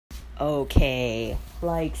Okay,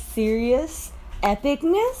 like serious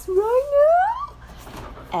epicness right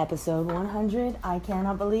now? Episode 100, I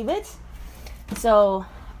cannot believe it. So,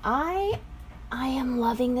 I am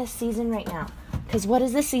loving this season right now. Because what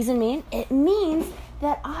does this season mean? It means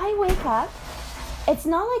that I wake up, it's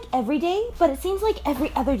not like every day, but it seems like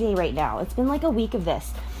every other day right now. It's been like a week of this,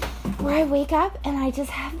 where I wake up and I just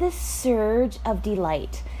have this surge of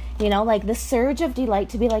delight. You know, like the surge of delight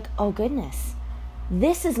to be like, oh goodness,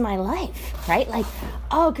 this is my life, right? Like,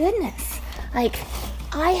 oh goodness, like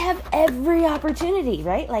I have every opportunity,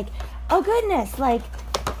 right? Like, oh goodness, like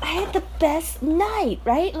I had the best night,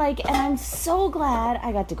 right? Like, and I'm so glad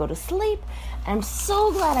I got to go to sleep. I'm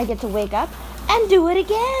so glad I get to wake up and do it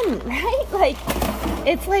again, right? Like,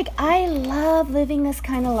 it's like I love living this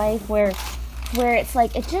kind of life where it's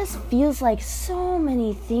like, it just feels like so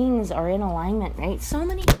many things are in alignment, right? So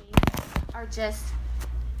many things are just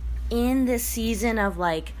in this season of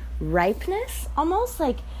like ripeness, almost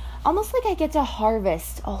like I get to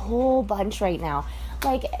harvest a whole bunch right now.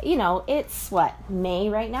 Like, you know, it's May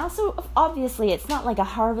right now, so obviously it's not like a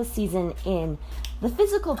harvest season in the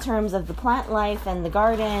physical terms of the plant life and the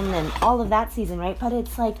garden and all of that season, right? But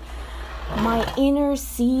it's like my inner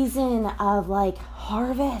season of like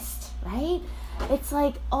harvest, right? It's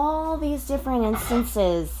like all these different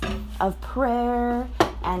instances of prayer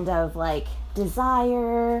and of like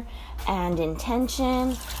desire and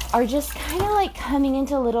intention are just kind of like coming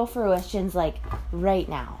into little fruitions like right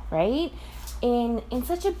now, right? In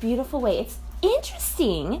such a beautiful way. It's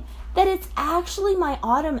interesting that it's actually my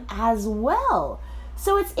autumn as well.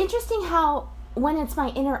 So it's interesting how when it's my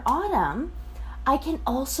inner autumn, I can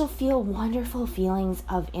also feel wonderful feelings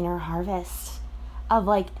of inner harvest, of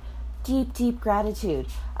like deep, deep gratitude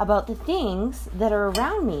about the things that are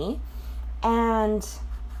around me and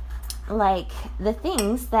like the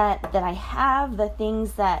things that I have, the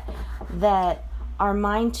things that are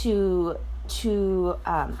mine to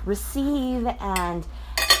receive and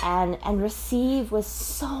receive with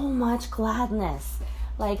so much gladness.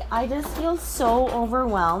 Like, I just feel so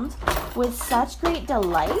overwhelmed with such great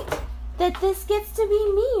delight that this gets to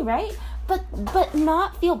be me, right? But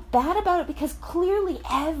not feel bad about it, because clearly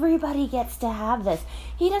everybody gets to have this.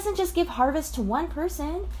 He doesn't just give harvest to one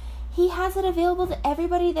person. He has it available to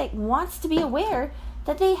everybody that wants to be aware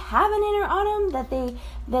that they have an inner autumn, that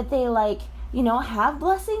they like, you know, have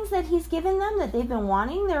blessings that he's given them that they've been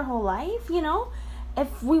wanting their whole life, you know?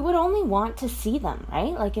 If we would only want to see them,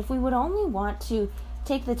 right? Like, if we would only want to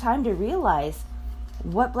take the time to realize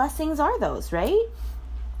what blessings are those, right?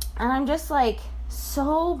 And I'm just like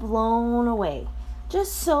so blown away.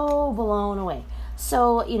 Just so blown away.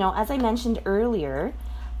 So, you know, as I mentioned earlier,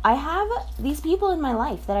 I have these people in my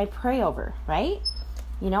life that I pray over, right?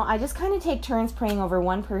 You know, I just kind of take turns praying over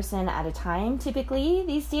one person at a time, typically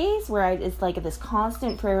these days, where it's like this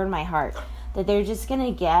constant prayer in my heart that they're just going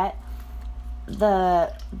to get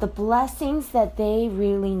the blessings that they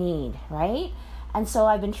really need, right? And so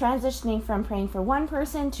I've been transitioning from praying for one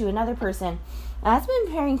person to another person. And I've been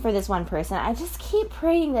praying for this one person. I just keep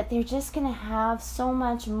praying that they're just going to have so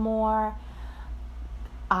much more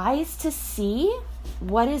eyes to see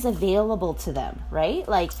what is available to them, right?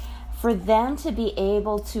 Like, for them to be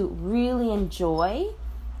able to really enjoy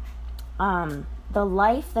the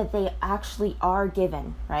life that they actually are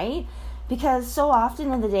given, right? Because so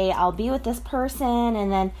often in the day, I'll be with this person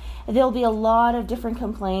and then there'll be a lot of different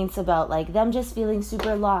complaints about like them just feeling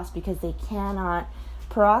super lost because they cannot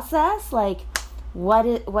process like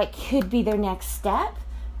what could be their next step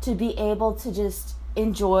to be able to just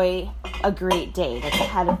enjoy a great day that's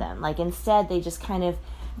ahead of them. Like, instead they just kind of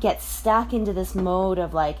get stuck into this mode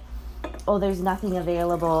of like, oh, there's nothing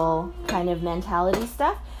available kind of mentality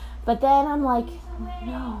stuff. But then I'm like,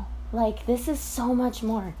 no, like, this is so much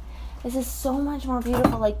more. This is so much more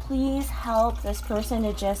beautiful. Like, please help this person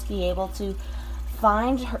to just be able to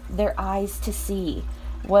find their eyes to see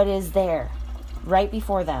what is there right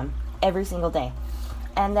before them every single day.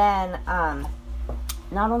 And then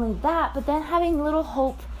not only that, but then having little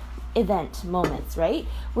hope event moments, right?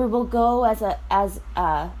 Where we'll go as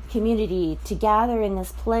a community to gather in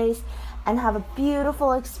this place and have a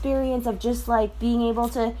beautiful experience of just like being able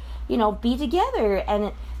to, you know, be together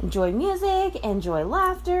and enjoy music, enjoy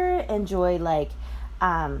laughter, enjoy like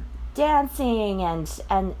dancing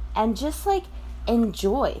and just like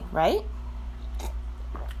enjoy, right?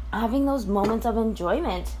 Having those moments of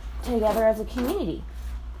enjoyment together as a community.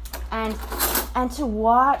 And to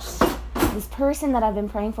watch this person that I've been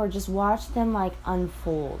praying for, just watch them like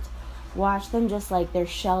unfold. Watch them just like their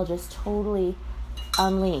shell just totally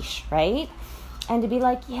unleash, right? And to be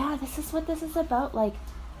like, yeah, this is what this is about. Like,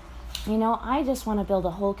 You know, I just want to build a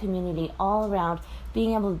whole community all around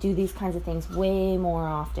being able to do these kinds of things way more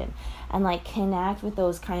often and like connect with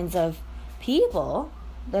those kinds of people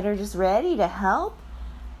that are just ready to help.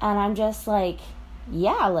 And I'm just like,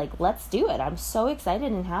 yeah, like, let's do it. I'm so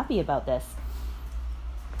excited and happy about this.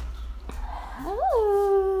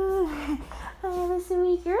 Oh, I have a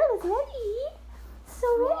sweet girl. It's ready. So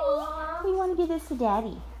ready. We want to give this to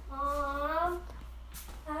Daddy. How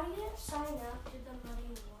do you sign up to the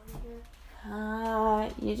Muddy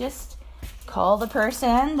Warrior? You just call the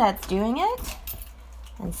person that's doing it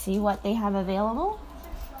and see what they have available.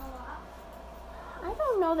 I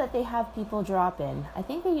don't know that they have people drop in. I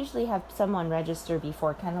think they usually have someone register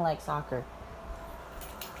before, kind of like soccer.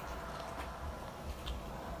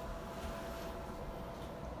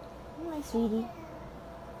 Hi, sweetie.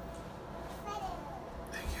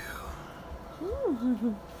 Thank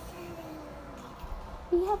you.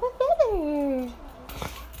 We have a feather.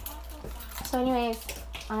 So anyways,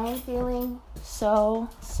 I'm feeling so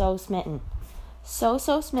smitten. So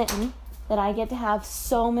smitten that I get to have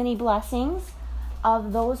so many blessings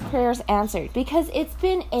of those prayers answered, because it's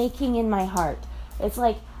been aching in my heart. It's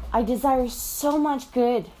like I desire so much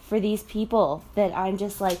good for these people that I'm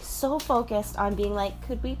just like so focused on being like,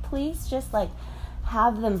 could we please just like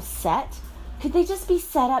have them set? Could they just be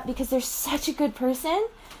set up, because they're such a good person.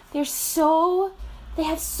 They have so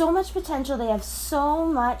much potential. They have so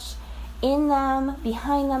much in them,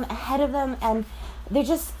 behind them, ahead of them, and they're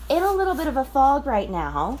just in a little bit of a fog right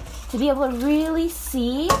now to be able to really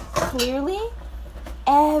see clearly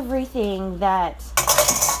everything that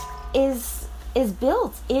is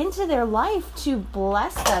built into their life to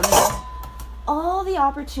bless them with all the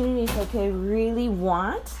opportunities they could really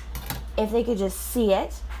want if they could just see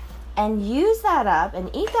it and use that up and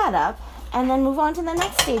eat that up and then move on to the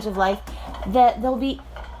next stage of life, that there'll be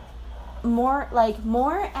more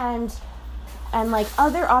and like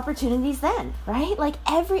other opportunities then, right? Like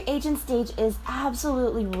every age and stage is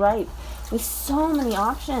absolutely ripe with so many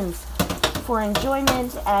options for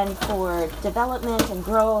enjoyment and for development and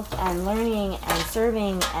growth and learning and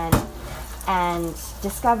serving and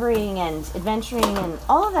discovering and adventuring and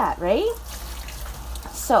all of that, right?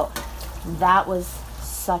 So that was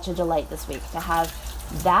such a delight this week to have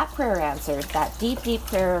that prayer answered, that deep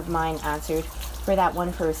prayer of mine answered for that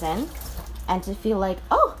one person, and to feel like,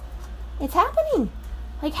 oh, it's happening.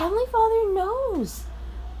 Like Heavenly Father knows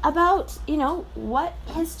about, what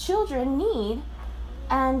his children need.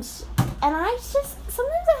 And I just,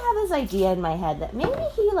 sometimes I have this idea in my head that maybe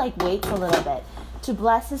he waits a little bit to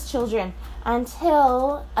bless his children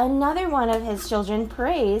until another one of his children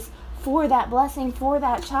prays for that blessing for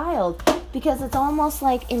that child. Because it's almost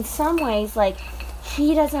like, in some ways, like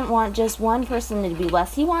he doesn't want just one person to be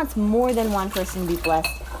blessed. He wants more than one person to be blessed,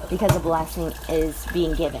 because a blessing is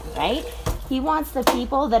being given, right? He wants the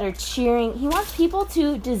people that are cheering. He wants people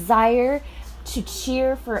to desire to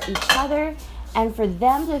cheer for each other and for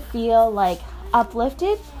them to feel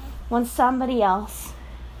uplifted when somebody else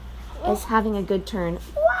is having a good turn.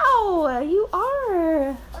 Wow, you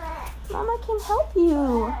are. Mama can help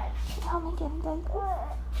you. Help me get a diaper.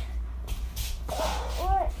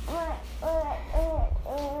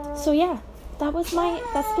 So yeah,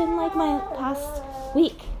 that's been my past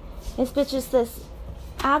week. It's been just this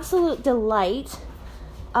absolute delight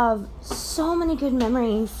of so many good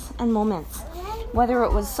memories and moments. Whether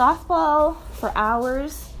it was softball for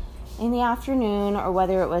hours in the afternoon, or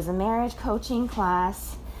whether it was a marriage coaching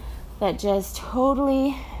class that just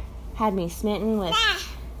totally had me smitten with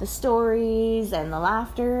the stories and the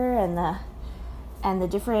laughter and the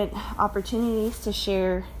different opportunities to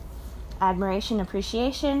share admiration,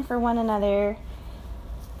 appreciation for one another,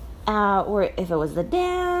 or if it was the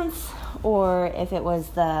dance, or if it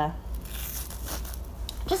was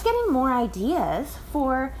just getting more ideas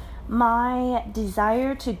for my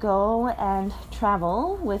desire to go and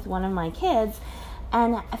travel with one of my kids,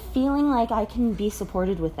 and feeling like I can be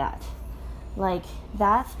supported with that.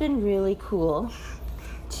 That's been really cool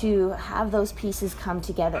to have those pieces come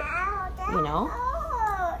together,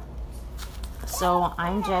 So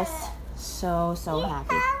I'm just so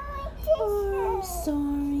happy. Oh, I'm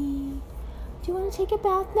sorry. Do you want to take a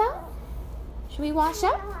bath now? Should we wash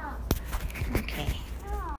up? Okay.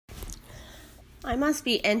 I must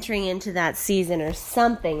be entering into that season or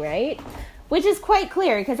something, right? Which is quite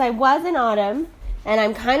clear, because I was in autumn, and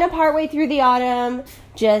I'm kind of partway through the autumn,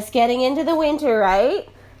 just getting into the winter, right?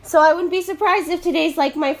 So I wouldn't be surprised if today's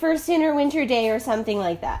my first inner winter day or something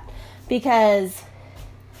like that, because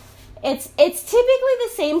it's typically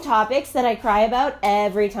the same topics that I cry about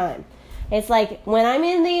every time. It's when I'm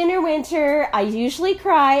in the inner winter, I usually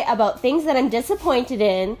cry about things that I'm disappointed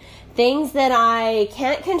in, things that I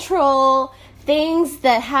can't control, things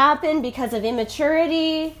that happen because of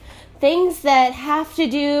immaturity, things that have to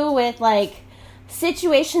do with like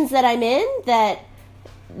situations that I'm in that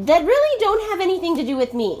really don't have anything to do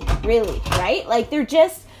with me, really, right? Like they're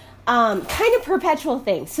just kind of perpetual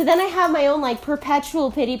things. So then I have my own like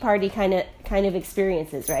perpetual pity party kind of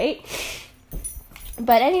experiences, right?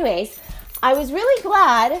 But anyways, I was really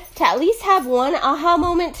glad to at least have one aha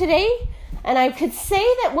moment today. And I could say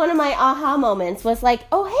that one of my aha moments was like,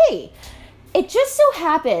 oh, hey, it just so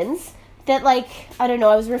happens that, like, I don't know,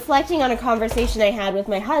 I was reflecting on a conversation I had with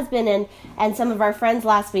my husband and some of our friends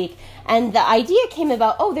last week. And the idea came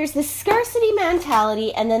about, oh, there's this scarcity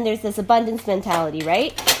mentality and then there's this abundance mentality,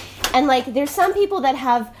 right? And, like, there's some people that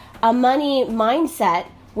have a money mindset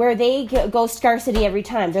where they go scarcity every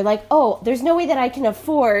time. They're like, oh, there's no way that I can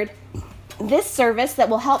afford this service that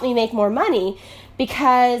will help me make more money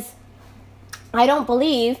because I don't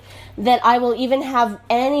believe that I will even have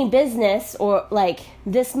any business or like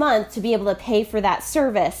this month to be able to pay for that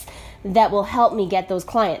service that will help me get those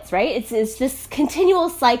clients, right? It's this continual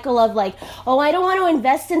cycle of like, oh, I don't want to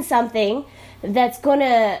invest in something that's going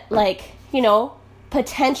to like, you know,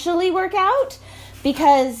 potentially work out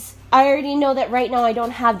because I already know that right now I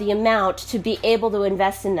don't have the amount to be able to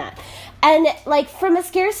invest in that. And like from a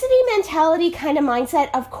scarcity mentality kind of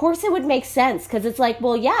mindset, of course it would make sense because it's like,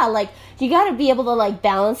 well, yeah, like you got to be able to like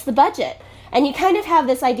balance the budget. And you kind of have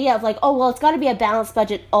this idea of like, oh, well, it's got to be a balanced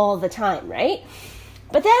budget all the time, right?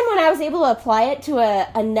 But then when I was able to apply it to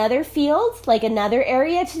another field, like another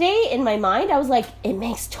area today in my mind, I was like, it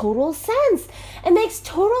makes total sense. It makes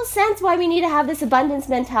total sense why we need to have this abundance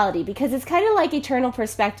mentality because it's kind of like eternal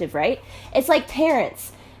perspective, right? It's like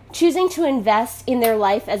parents choosing to invest in their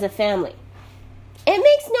life as a family. It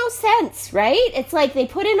makes no sense, right? It's like they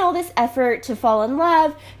put in all this effort to fall in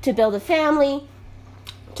love, to build a family,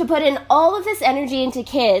 to put in all of this energy into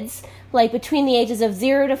kids, like between the ages of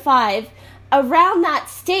 0 to 5, around that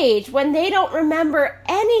stage when they don't remember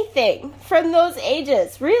anything from those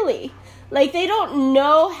ages, really. Like they don't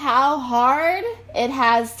know how hard it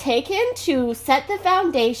has taken to set the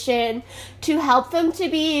foundation, to help them to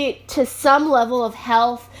be to some level of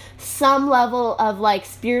health, some level of like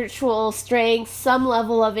spiritual strength, some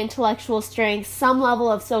level of intellectual strength, some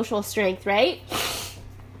level of social strength, right?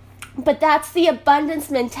 But that's the abundance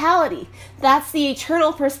mentality. That's the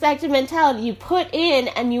eternal perspective mentality. You put in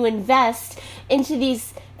and you invest into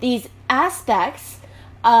these aspects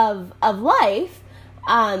of life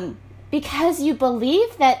because you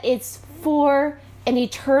believe that it's for an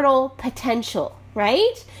eternal potential,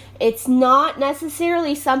 right? It's not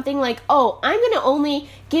necessarily something like, oh, I'm going to only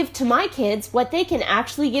give to my kids what they can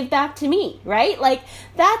actually give back to me, right? Like,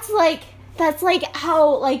 that's like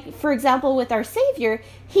how, like, for example, with our Savior,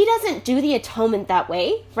 he doesn't do the atonement that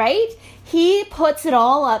way, right? He puts it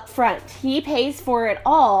all up front. He pays for it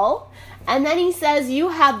all. And then he says, you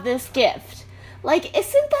have this gift. Like,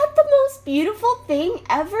 isn't that the most beautiful thing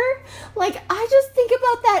ever? Like, I just think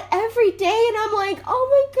about that every day and I'm like, oh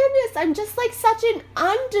my goodness, I'm just like such an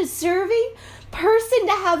undeserving person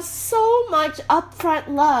to have so much upfront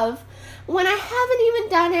love when I haven't even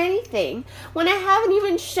done anything, when I haven't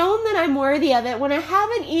even shown that I'm worthy of it, when I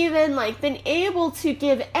haven't even like been able to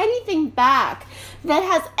give anything back that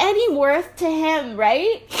has any worth to him,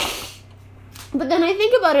 right? But then I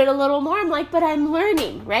think about it a little more. I'm like, but I'm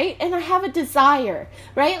learning, right? And I have a desire,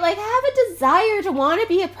 right? Like, I have a desire to want to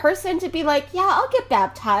be a person to be like, yeah, I'll get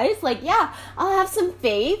baptized. Like, yeah, I'll have some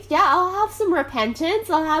faith. Yeah, I'll have some repentance.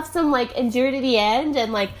 I'll have some, like, endure to the end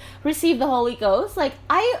and, like, receive the Holy Ghost. Like,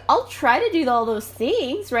 I'll try to do all those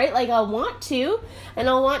things, right? Like, I'll want to. And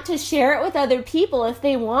I'll want to share it with other people if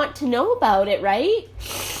they want to know about it, right?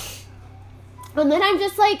 And then I'm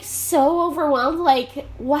just, like, so overwhelmed. Like,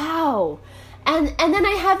 wow. And then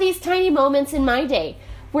I have these tiny moments in my day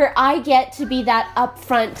where I get to be that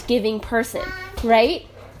upfront giving person, right?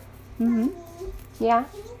 Mm-hmm. Yeah?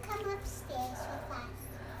 Can you come upstairs with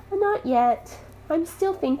us? Not yet. I'm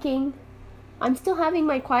still thinking. I'm still having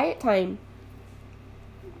my quiet time.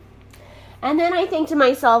 And then I think to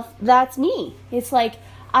myself, that's me. It's like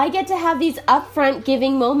I get to have these upfront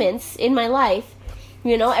giving moments in my life,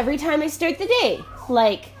 you know, every time I start the day.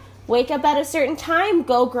 Like, wake up at a certain time,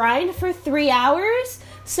 go grind for 3 hours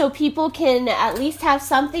so people can at least have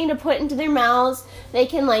something to put into their mouths. They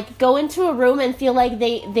can like go into a room and feel like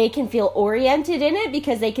they can feel oriented in it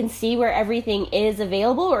because they can see where everything is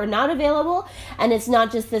available or not available. And it's not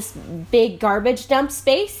just this big garbage dump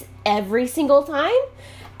space every single time.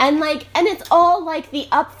 And it's all like the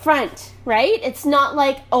upfront, right? It's not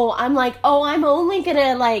like, I'm only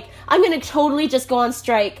gonna I'm gonna totally just go on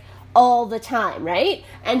strike all the time, right?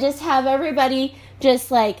 And just have everybody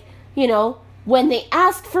just like, you know, when they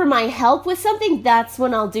ask for my help with something, that's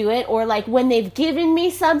when I'll do it. Or like when they've given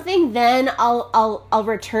me something, then I'll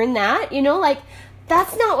return that, you know, like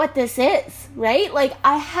that's not what this is, right? Like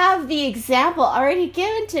I have the example already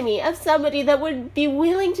given to me of somebody that would be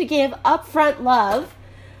willing to give upfront love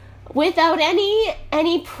without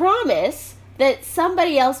any promise that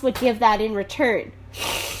somebody else would give that in return.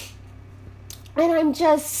 And I'm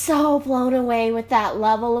just so blown away with that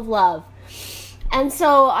level of love. And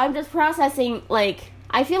so I'm just processing, like,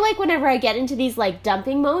 I feel like whenever I get into these, like,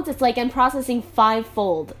 dumping modes, it's like I'm processing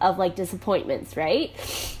 5-fold of, like, disappointments, right?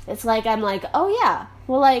 It's like I'm like, oh, yeah,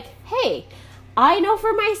 well, like, hey, I know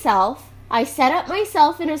for myself, I set up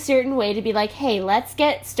myself in a certain way to be like, hey, let's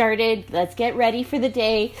get started, let's get ready for the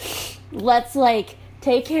day, let's, like,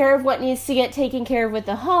 take care of what needs to get taken care of with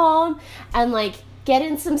the home, and, like, get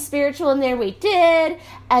in some spiritual in there, we did,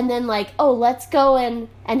 and then like, oh, let's go and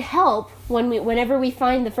help whenever we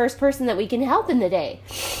find the first person that we can help in the day.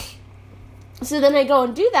 So then I go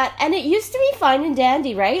and do that, and it used to be fine and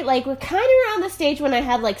dandy, right? Like we're kind of around the stage when I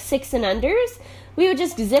had like 6 and unders, we would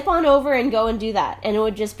just zip on over and go and do that, and it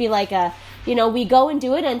would just be like a, you know, we go and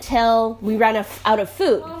do it until we run out of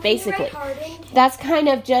food, basically. That's kind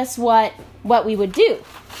of just what we would do.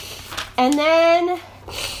 And then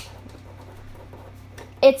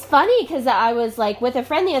it's funny because I was like with a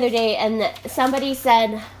friend the other day, and somebody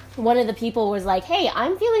said, one of the people was like, hey,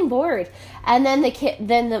 I'm feeling bored. And then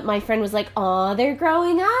my friend was like, oh, they're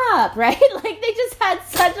growing up, right? Like they just had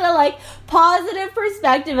such a like positive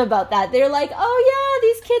perspective about that. They're like, oh yeah,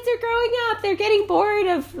 these kids are growing up. They're getting bored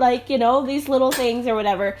of like, you know, these little things or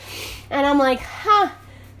whatever. And I'm like,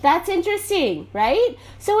 that's interesting, right?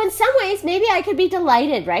 So in some ways, maybe I could be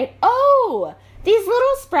delighted, right? Oh, these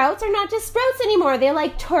little sprouts are not just sprouts anymore. They're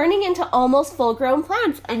like turning into almost full-grown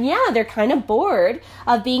plants. And yeah, they're kind of bored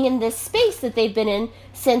of being in this space that they've been in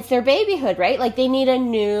since their babyhood, right? Like they need a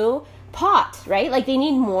new pot, right? Like they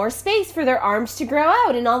need more space for their arms to grow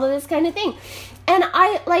out and all of this kind of thing. And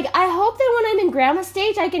I hope that when I'm in grandma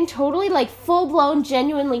stage, I can totally like full-blown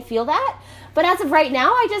genuinely feel that. But as of right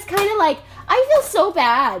now, I just kind of like, I feel so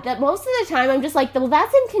bad that most of the time I'm just like, well,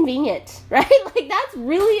 that's inconvenient, right? Like that's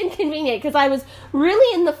really inconvenient because I was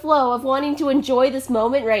really in the flow of wanting to enjoy this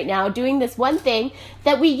moment right now, doing this one thing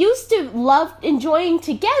that we used to love enjoying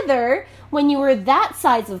together when you were that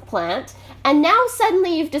size of plant. And now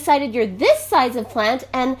suddenly you've decided you're this size of plant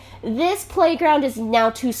and this playground is now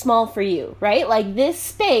too small for you, right? Like this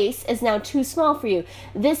space is now too small for you.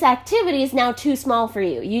 This activity is now too small for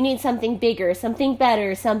you. You need something bigger, something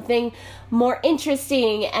better, something more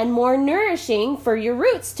interesting and more nourishing for your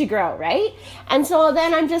roots to grow, right? And so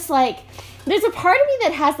then I'm just like, there's a part of me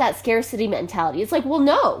that has that scarcity mentality. It's like, well,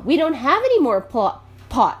 no, we don't have any more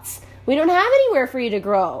pots. We don't have anywhere for you to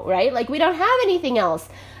grow, right? Like we don't have anything else.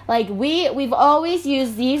 Like we've always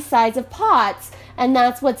used these size of pots and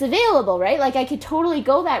that's what's available, right? Like I could totally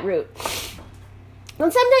go that route.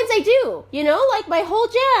 And sometimes I do, you know, like my whole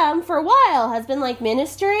jam for a while has been like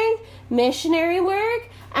ministering, missionary work,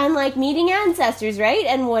 and like meeting ancestors, right?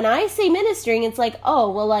 And when I say ministering, it's like,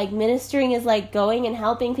 oh, well, like ministering is like going and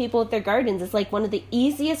helping people with their gardens. It's like one of the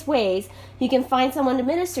easiest ways you can find someone to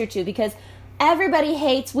minister to because everybody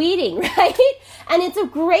hates weeding, right? And it's a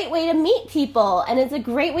great way to meet people and it's a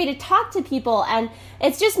great way to talk to people. And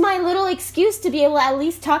it's just my little excuse to be able to at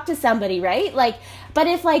least talk to somebody, right? Like, but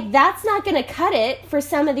if like that's not going to cut it for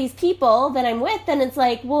some of these people that I'm with, then it's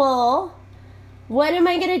like, well, what am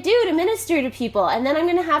I going to do to minister to people? And then I'm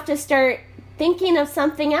going to have to start thinking of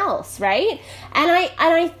something else, right? And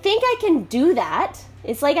I think I can do that.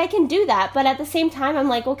 It's like I can do that, but at the same time, I'm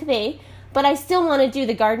like, okay, but I still want to do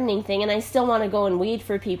the gardening thing and I still want to go and weed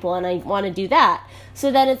for people and I want to do that. So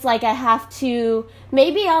then it's like I have to,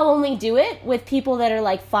 maybe I'll only do it with people that are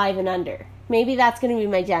like 5 and under. Maybe that's going to be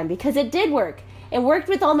my jam because it did work. It worked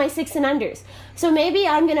with all my 6 and unders. So maybe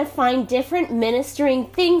I'm going to find different ministering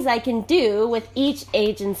things I can do with each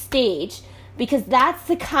age and stage because that's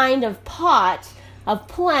the kind of pot of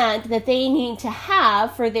plant that they need to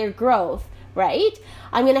have for their growth, right?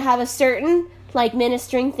 I'm going to have a certain like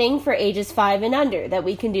ministering thing for ages 5 and under that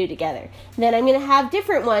we can do together. Then I'm going to have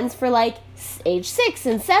different ones for like age 6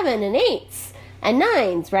 and 7 and 8s and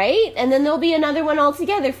 9s, right? And then there'll be another one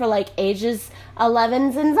altogether for like ages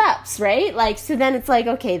 11s and ups, right? Like, so then it's like,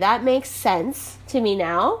 okay, that makes sense to me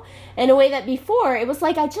now in a way that before it was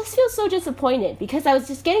like, I just feel so disappointed because I was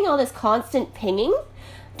just getting all this constant pinging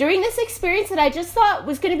during this experience that I just thought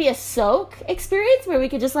was going to be a soak experience where we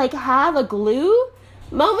could just like have a glue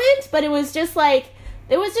moment, but it was just like,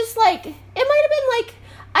 it might have been like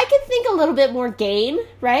I could think a little bit more gain,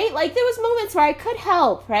 right? Like there was moments where I could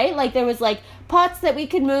help, right? Like there was like pots that we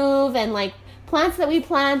could move and like plants that we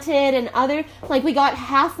planted and other, like we got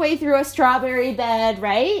halfway through a strawberry bed,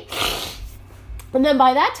 right? And then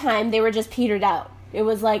by that time they were just petered out. It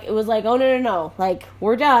was like, oh no, like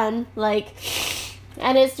we're done. Like,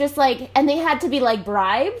 and it's just like, and they had to be like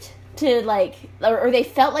bribed to like, or they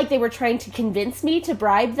felt like they were trying to convince me to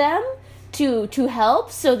bribe them to help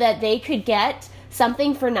so that they could get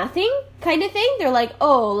something for nothing kind of thing. They're like,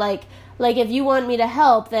 oh, like if you want me to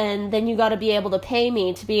help, then you got to be able to pay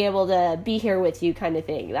me to be able to be here with you kind of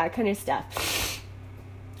thing, that kind of stuff.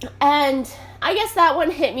 And I guess that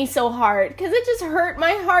one hit me so hard because it just hurt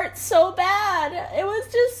my heart so bad. It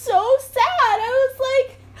was just so sad.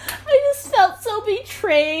 I just felt so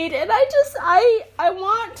betrayed, and I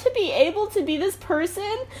want to be able to be this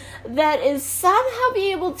person that is somehow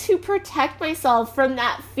be able to protect myself from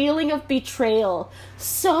that feeling of betrayal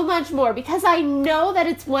so much more, because I know that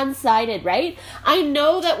it's one-sided, right? I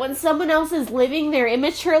know that when someone else is living their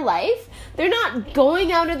immature life, they're not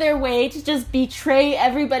going out of their way to just betray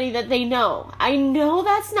everybody that they know. I know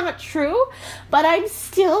that's not true, but I'm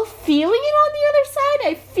still feeling it on the other side.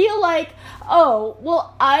 I feel like, oh,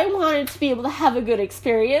 well, I wanted to be able to have a good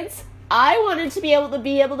experience. I wanted to be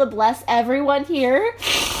able to bless everyone here.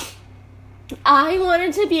 I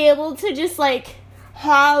wanted to be able to just like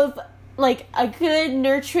have like a good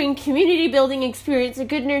nurturing community building experience, a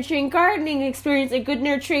good nurturing gardening experience, a good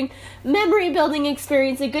nurturing memory building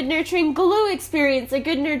experience, a good nurturing glue experience, a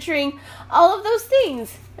good nurturing all of those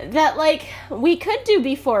things that like we could do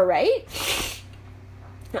before, right?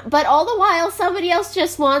 But all the while somebody else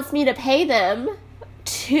just wants me to pay them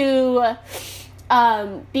to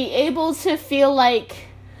be able to feel like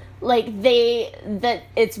that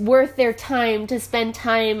it's worth their time to spend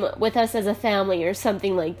time with us as a family or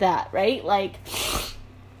something like that, right? Like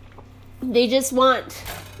they just want,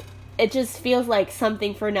 it just feels like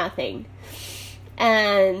something for nothing.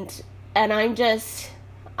 And I'm just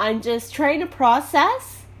trying to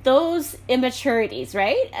process those immaturities,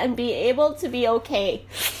 right? And be able to be okay.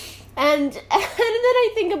 And then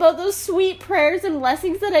I think about those sweet prayers and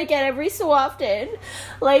blessings that I get every so often.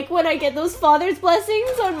 Like when I get those Father's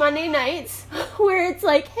blessings on Monday nights, where it's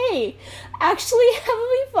like, hey, actually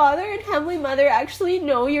Heavenly Father and Heavenly Mother actually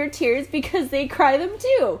know your tears because they cry them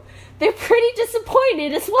too. They're pretty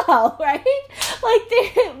disappointed as well, right? Like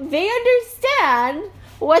they understand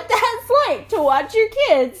what that's like to watch your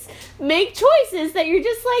kids make choices that you're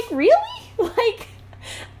just like, really? Like,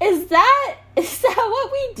 is that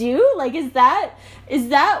what we do? Like, is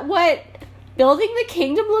that what building the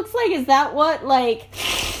kingdom looks like? Is that what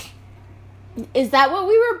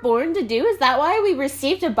we were born to do? Is that why we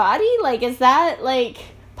received a body? Like, is that like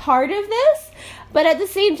part of this? But at the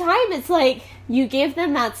same time, it's like you give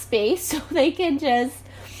them that space so they can just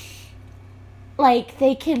like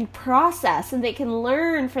they can process and they can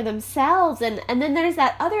learn for themselves. And then there's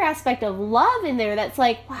that other aspect of love in there that's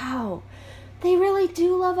like, wow, they really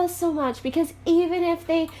do love us so much, because even if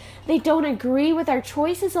they don't agree with our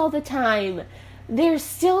choices all the time, they're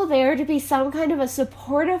still there to be some kind of a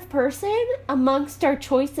supportive person amongst our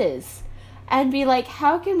choices and be like,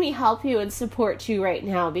 how can we help you and support you right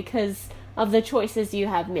now because of the choices you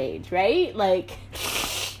have made, right? Like,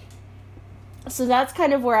 so that's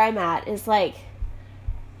kind of where I'm at, is like,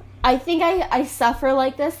 I think I suffer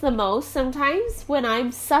like this the most sometimes when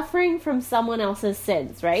I'm suffering from someone else's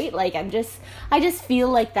sins, right? Like I just feel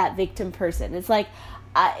like that victim person. It's like,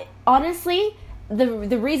 honestly,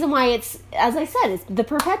 the reason why it's, as I said, it's the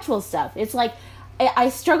perpetual stuff. It's like, I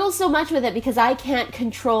struggle so much with it because I can't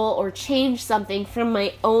control or change something from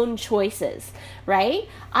my own choices, right?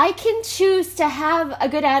 I can choose to have a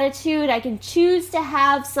good attitude. I can choose to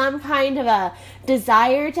have some kind of a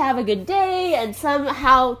desire to have a good day and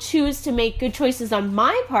somehow choose to make good choices on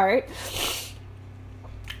my part.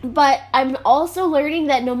 But I'm also learning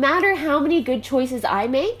that no matter how many good choices I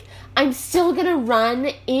make, I'm still going to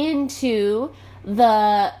run into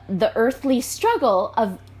the earthly struggle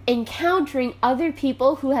of encountering other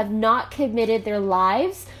people who have not committed their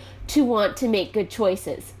lives to want to make good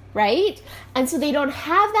choices, right? And so they don't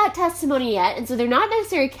have that testimony yet, and so they're not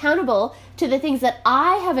necessarily accountable to the things that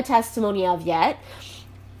I have a testimony of yet,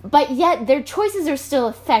 but yet their choices are still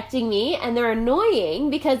affecting me, and they're annoying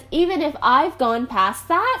because even if I've gone past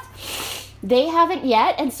that, they haven't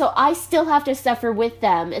yet, and so I still have to suffer with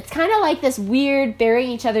them. It's kind of like this weird bearing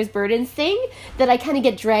each other's burdens thing that I kind of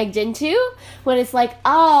get dragged into when it's like,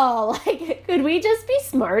 oh, like, could we just be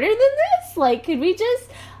smarter than this? Like, could we just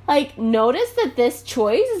Like, notice that this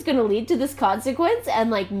choice is going to lead to this consequence, and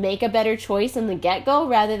like make a better choice in the get-go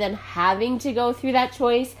rather than having to go through that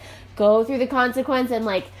choice, go through the consequence. And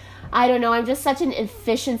like, I don't know, I'm just such an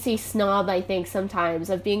efficiency snob, I think, sometimes,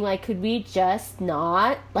 of being like, could we just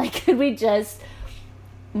not? Like, could we just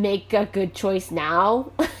make a good choice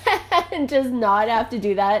now and just not have to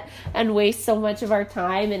do that and waste so much of our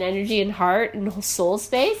time and energy and heart and soul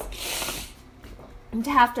space and to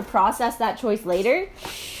have to process that choice later?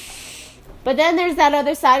 But then there's that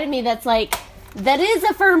other side of me that's like, that is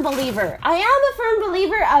a firm believer. I am a firm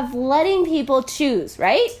believer of letting people choose,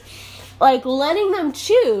 right? Like letting them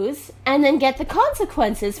choose and then get the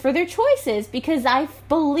consequences for their choices, because I'm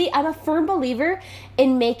a firm believer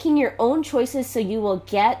in making your own choices so you will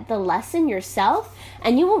get the lesson yourself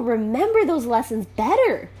and you will remember those lessons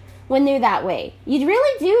better when they're that way. You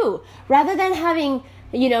really do. Rather than having,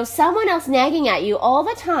 someone else nagging at you all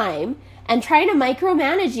the time and trying to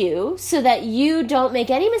micromanage you so that you don't make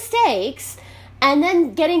any mistakes, and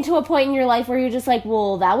then getting to a point in your life where you're just like,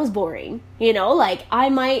 well, that was boring. Like, I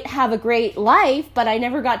might have a great life, but I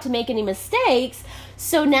never got to make any mistakes.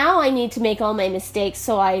 So now I need to make all my mistakes.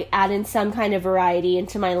 So I add in some kind of variety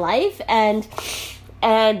into my life. And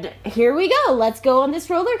here we go. Let's go on this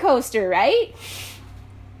roller coaster, right?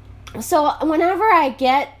 So whenever I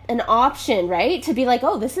get an option, right, to be like,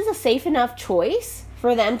 oh, this is a safe enough choice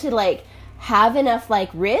for them to like have enough like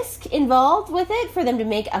risk involved with it for them to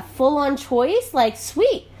make a full-on choice, like,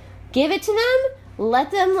 sweet, give it to them, let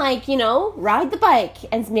them like, ride the bike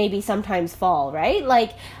and maybe sometimes fall, right?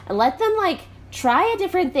 Like, let them like try a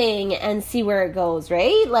different thing and see where it goes,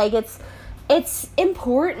 right? Like, it's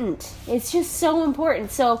important. It's just so important.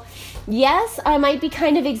 So yes, I might be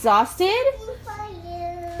kind of exhausted.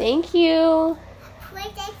 Thank you.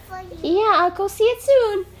 Yeah, I'll go see it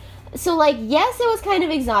soon. So, like, yes, it was kind of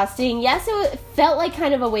exhausting. Yes, it felt like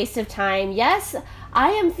kind of a waste of time. Yes,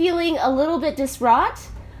 I am feeling a little bit distraught,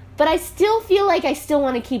 but I still feel like I still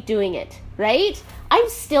want to keep doing it, right? I'm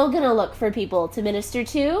still going to look for people to minister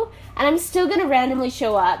to, and I'm still going to randomly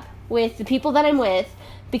show up with the people that I'm with,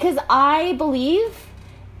 because I believe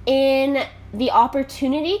in the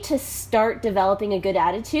opportunity to start developing a good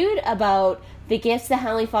attitude about the gifts the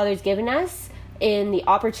Heavenly Father's given us in the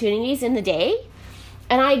opportunities in the day.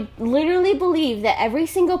 And I literally believe that every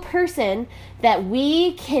single person that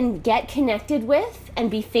we can get connected with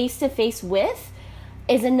and be face-to-face with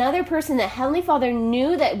is another person that Heavenly Father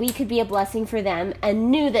knew that we could be a blessing for them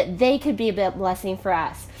and knew that they could be a blessing for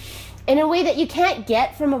us. In a way that you can't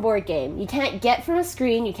get from a board game. You can't get from a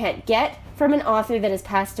screen. You can't get from an author that has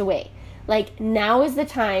passed away. Like, now is the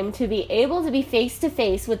time to be able to be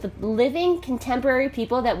face-to-face with the living contemporary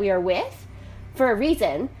people that we are with for a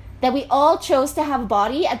reason, that we all chose to have a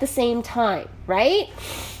body at the same time, right?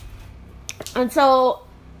 And so,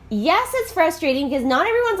 yes, it's frustrating because not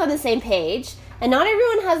everyone's on the same page, and not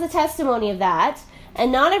everyone has a testimony of that,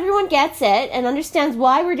 and not everyone gets it and understands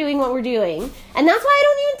why we're doing what we're doing. And that's why I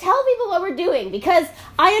don't even tell people what we're doing, because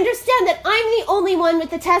I understand that I'm the only one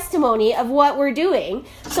with the testimony of what we're doing.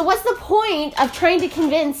 So what's the point of trying to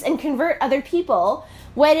convince and convert other people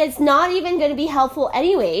when it's not even going to be helpful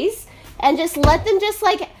anyways? And just let them just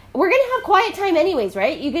like, we're going to have quiet time anyways,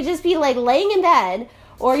 right? You could just be like laying in bed,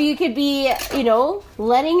 or you could be,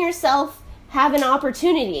 letting yourself have an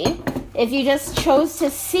opportunity if you just chose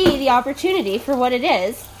to see the opportunity for what it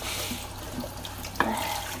is.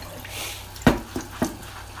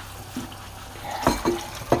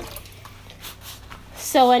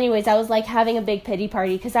 So anyways, I was like having a big pity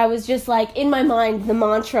party because I was just like, in my mind,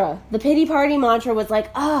 the pity party mantra was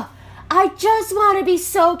like, I just want to be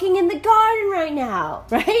soaking in the garden right now,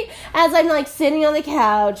 right? As I'm like sitting on the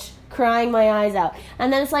couch, crying my eyes out.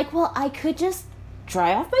 And then it's like, well, I could just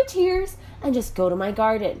dry off my tears and just go to my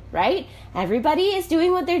garden, right? Everybody is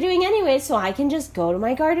doing what they're doing anyway, so I can just go to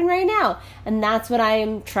my garden right now. And that's what I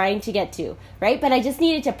am trying to get to, right? But I just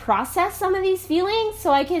needed to process some of these feelings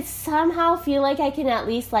so I could somehow feel like I can at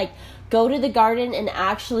least like go to the garden and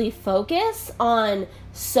actually focus on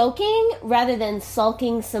soaking rather than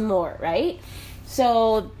sulking some more, right?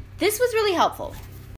 So this was really helpful.